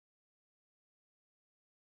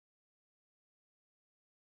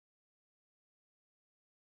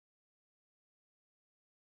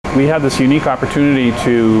we had this unique opportunity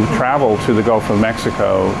to travel to the Gulf of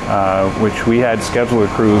Mexico, which we had scheduled a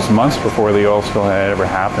cruise months before the oil spill had ever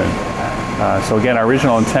happened. So again, our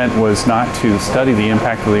original intent was not to study the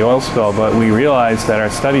impact of the oil spill, but we realized that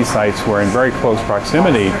our study sites were in very close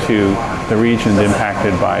proximity to the regions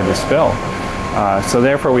impacted by the spill. So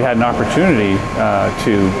therefore we had an opportunity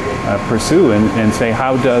to pursue and say,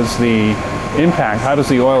 how does the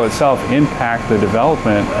oil itself impact the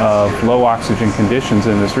development of low oxygen conditions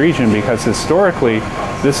in this region? Because historically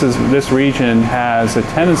this region has a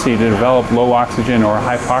tendency to develop low oxygen or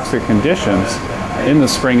hypoxic conditions in the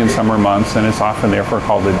spring and summer months, and it's often therefore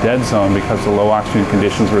called the dead zone because the low oxygen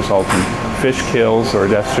conditions result in fish kills or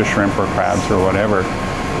deaths to shrimp or crabs or whatever.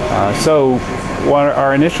 So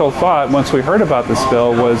our initial thought once we heard about the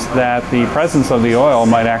spill was that the presence of the oil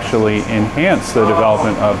might actually enhance the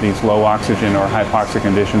development of these low oxygen or hypoxic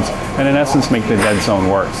conditions and in essence make the dead zone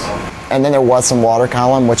worse. And then there was some water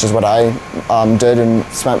column, which is what I did and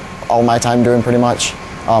spent all my time doing pretty much,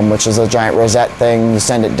 which is a giant rosette thing. You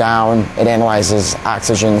send it down, it analyzes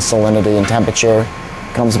oxygen, salinity, and temperature,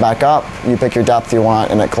 comes back up, you pick your depth you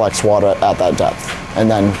want, and it collects water at that depth. And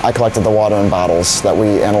then I collected the water in bottles that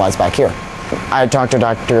we analyzed back here. I talked to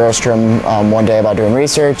Dr. Ostrom one day about doing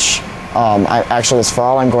research. Actually this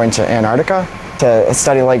fall I'm going to Antarctica to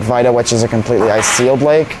study Lake Vita, which is a completely ice-sealed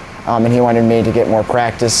lake, and he wanted me to get more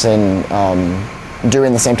practice in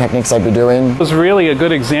doing the same techniques I'd be doing. It was really a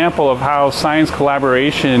good example of how science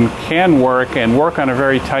collaboration can work and work on a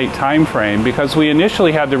very tight time frame, because we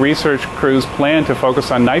initially had the research crews planned to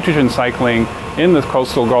focus on nitrogen cycling in the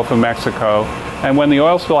coastal Gulf of Mexico. And when the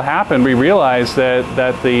oil spill happened, we realized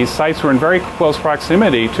that the sites were in very close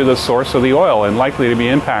proximity to the source of the oil and likely to be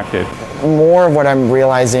impacted. More of what I'm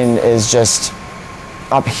realizing is just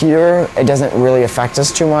up here, it doesn't really affect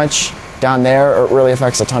us too much. Down there, it really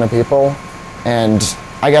affects a ton of people. And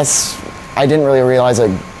I guess I didn't really realize it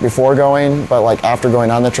before going, but like after going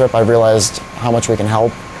on the trip, I realized how much we can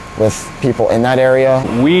help with people in that area.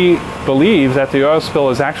 We believe that the oil spill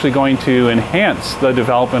is actually going to enhance the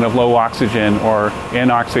development of low oxygen or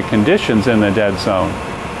anoxic conditions in the dead zone.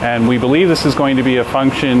 And we believe this is going to be a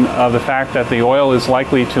function of the fact that the oil is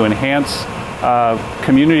likely to enhance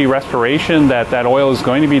community respiration, that oil is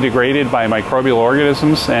going to be degraded by microbial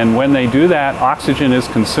organisms, and when they do that, oxygen is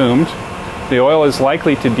consumed. The oil is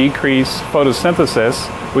likely to decrease photosynthesis,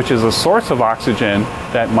 which is a source of oxygen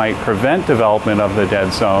that might prevent development of the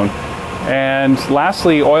dead zone. And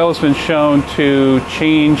lastly, oil has been shown to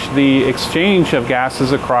change the exchange of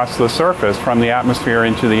gases across the surface from the atmosphere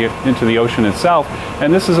into the ocean itself.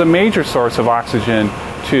 And this is a major source of oxygen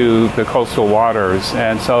to the coastal waters.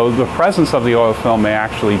 And so the presence of the oil film may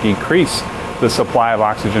actually decrease the supply of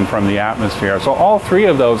oxygen from the atmosphere. So all three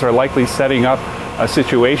of those are likely setting up a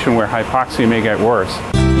situation where hypoxia may get worse.